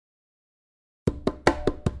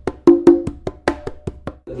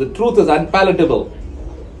The truth is unpalatable,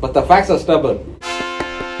 but the facts are stubborn.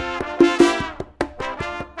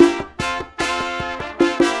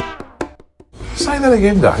 Say that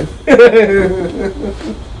again, Dave.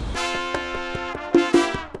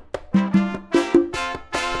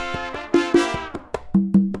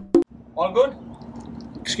 All good?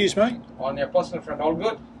 Excuse me? On your personal front, all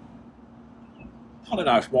good? I don't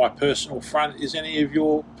know if my personal front is any of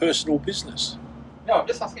your personal business. No, I'm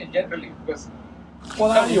just asking generally because...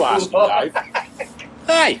 What are you asking, Dave?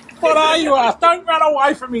 Hey, what are you asking? Don't run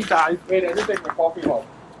away from me, Dave. Wait, I just take my coffee home.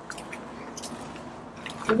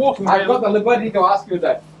 You're walking I've got the liberty to ask you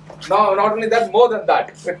that. No, not only that, more than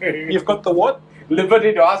that. You've got the what?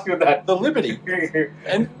 Liberty to ask you that. The liberty.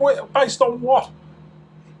 And based on what?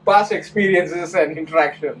 Past experiences and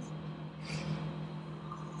interactions.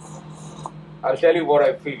 I'll tell you what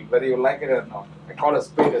I feel, whether you like it or not. I call a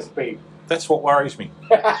spade a spade. That's what worries me.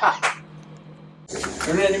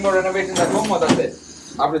 You need any more renovations at home or that's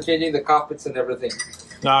it? After changing the carpets and everything.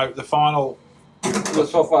 No, the final The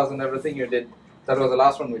sofas and everything you did. That was the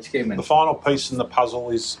last one which came in. the final piece in the puzzle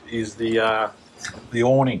is the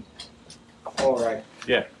awning. All right.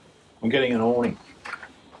 Yeah, I'm getting an awning.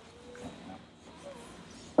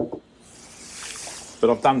 But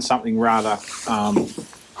I've done something rather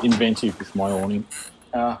inventive with my awning.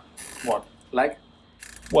 What? Like?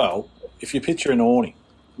 Well, if you picture an awning,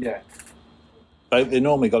 Yeah. they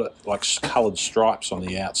normally got like coloured stripes on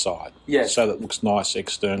the outside, Yes. so that it looks nice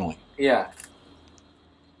externally, Yeah.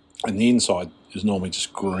 and the inside is normally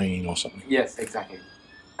just green or something. Yes, exactly.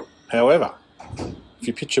 However, if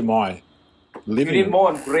you picture my You living need room, more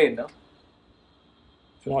on grey, no?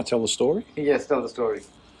 can I tell the story? Yes, tell the story.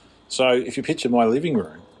 So if you picture my living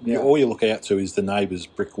room, Yeah. all you look out to is the neighbour's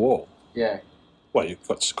brick wall. Yeah. Well, you've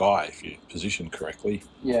got sky if you position correctly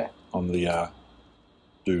Yeah. on the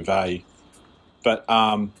duvet. But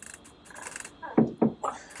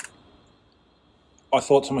I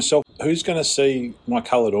thought to myself, who's going to see my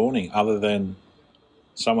coloured awning other than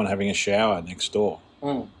someone having a shower next door?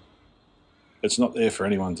 Mm. It's not there for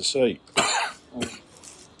anyone to see.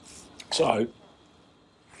 So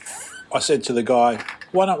I said to the guy,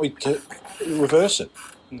 why don't we reverse it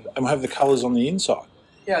and we'll have the colours on the inside?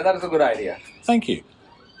 Yeah, that is a good idea. Thank you.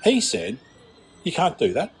 He said, you can't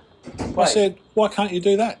do that. Why? I said, why can't you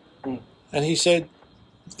do that? Mm. And he said,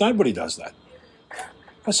 nobody does that.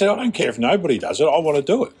 I said, I don't care if nobody does it, I want to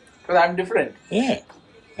do it. Because I'm different. Yeah.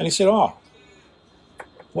 And he said, oh,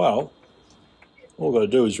 well, all we've got to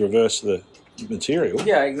do is reverse the material.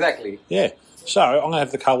 Yeah, exactly. Yeah. So I'm going to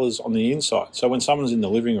have the colours on the inside. So when someone's in the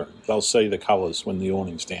living room, they'll see the colours when the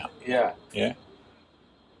awning's down. Yeah. Yeah.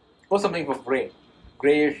 Or something for grey.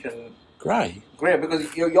 Greyish and Grey? grey. Because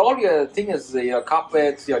all your thing is your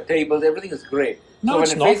carpets, your tables, everything is grey. No, so when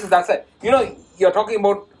it's it not. faces that side, you know, you're talking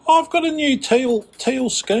about... I've got a new teal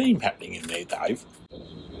scheme happening in there, Dave.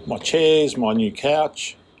 My chairs, my new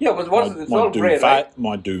couch. Yeah, but what's it's my all grey, duvet, right?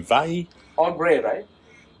 my duvet. All grey, right?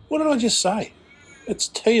 What did I just say? It's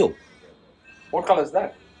teal, What colour is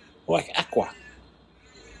that? like aqua.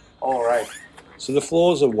 All right. So the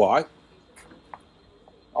floors are white.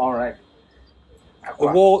 All right. The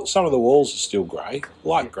wall, some of the walls are still grey,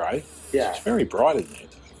 light grey. Yeah. It's very bright in there, Dave.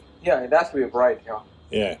 Yeah, it has to be bright, yeah.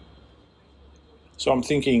 Yeah. So I'm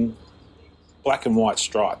thinking black and white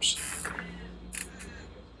stripes.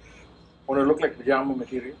 Want to look like pajama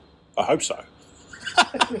material? I hope so.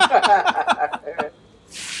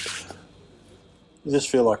 You just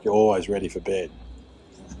feel like you're always ready for bed.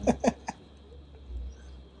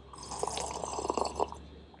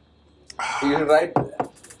 You should write,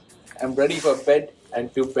 I'm ready for bed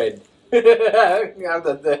and to bed. Yeah,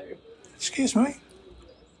 that's it. Excuse me?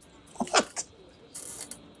 What?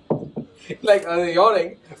 Like the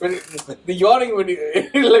yawning,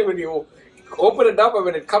 when you open it up and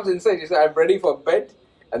when it comes inside, you say, I'm ready for bed,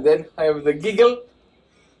 and then I have the giggle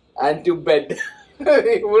and to bed.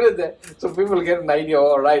 What is that? So people get an idea,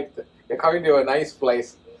 all right, you're coming to a nice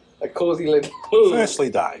place, a cozy little... Firstly,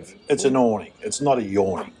 Dave, it's an awning. It's not a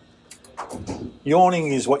yawning.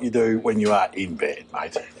 Yawning is what you do when you are in bed,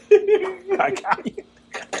 mate. Okay?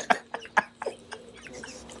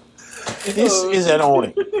 This is an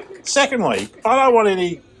awning. Secondly, I don't want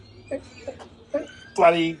any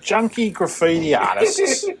bloody junky graffiti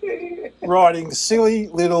artists writing silly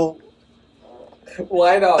little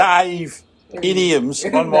Why not? Dave idioms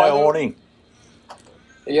on my awning.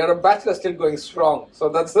 You're a bachelor still going strong, so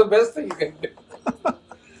that's the best thing you can do.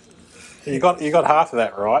 You got half of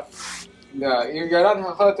that right. Yeah, you're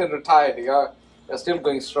not hurt and retired. You're still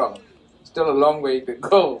going strong. Still a long way to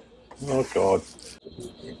go. Oh God.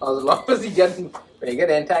 As long as when you get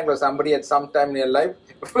entangled with somebody at some time in your life,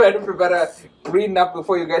 better prepare a prenup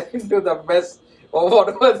before you get into the mess or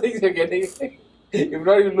whatever things you're getting. If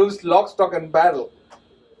not, you lose lock, stock, and barrel.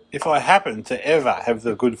 If I happen to ever have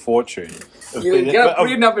the good fortune of, You get a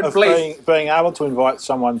prenup in place. being able to invite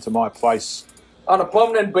someone to my place On a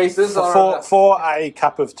permanent basis. for a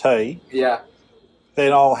cup of tea, Yeah.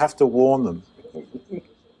 then I'll have to warn them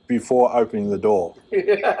before opening the door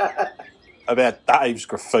about Dave's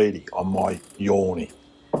graffiti on my yawny.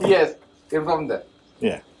 Yes, inform them.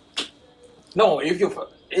 Yeah. No,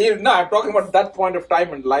 no, I'm talking about that point of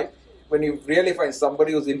time in life when you really find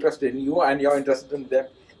somebody who's interested in you and you're interested in them,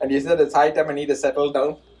 and you said it's high time I need to settle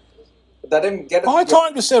down. That didn't get. My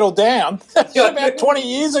time to settle down. That's about 20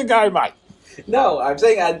 years ago, mate. No, I'm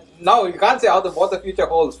saying now you can't say what the future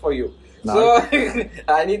holds for you. No. So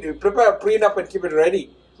I need to prepare a prenup and keep it ready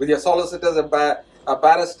with your solicitors and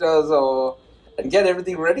barristers, and get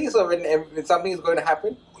everything ready. So when something is going to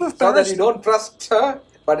happen, so that you don't trust her,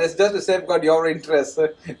 but it's just to safeguard your interests.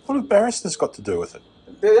 What have barristers got to do with it?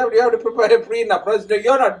 You have to prepare a prenup. No,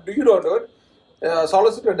 you don't do it.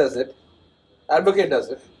 Solicitor does it. Advocate does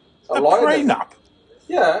it. A lawyer prenup? does it.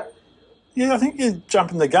 Yeah. Yeah, I think you're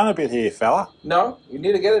jumping the gun a bit here, fella. No, you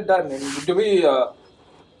need to get it done. And to be,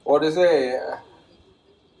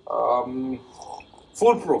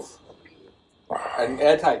 foolproof and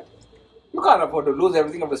airtight. You can't afford to lose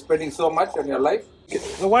everything after spending so much on your life.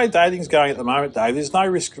 The way dating's going at the moment, Dave, there's no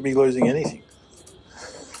risk of me losing anything.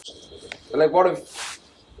 Like, what if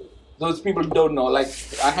those people don't know? Like,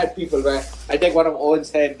 I had people where I take one of Owen's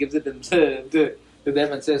hair and gives it to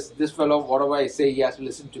them and says, this fellow, whatever I say, he has to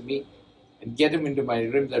listen to me, and get him into my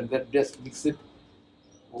rims and then just mix it.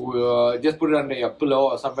 Just put it under your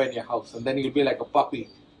pillow or somewhere in your house, and then you'll be like a puppy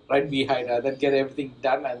right behind her. Then get everything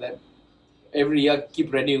done, and then every year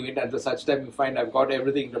keep renewing it until such time you find I've got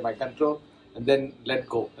everything under my control, and then let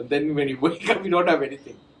go. And then when you wake up, you don't have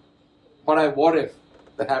anything. What if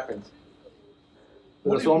that happens?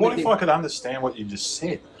 What if I could understand what you just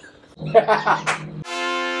said?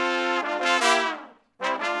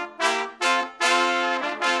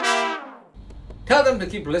 Tell them to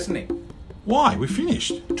keep listening. Why? We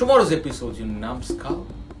finished. Tomorrow's episode, you numbskull.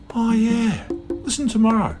 Oh, yeah. Listen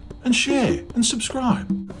tomorrow and share and subscribe.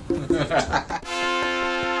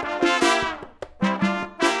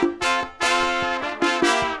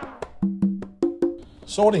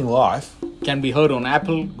 Sorting Life? Can be heard on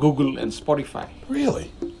Apple, Google, and Spotify.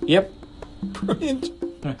 Really? Yep. Brilliant.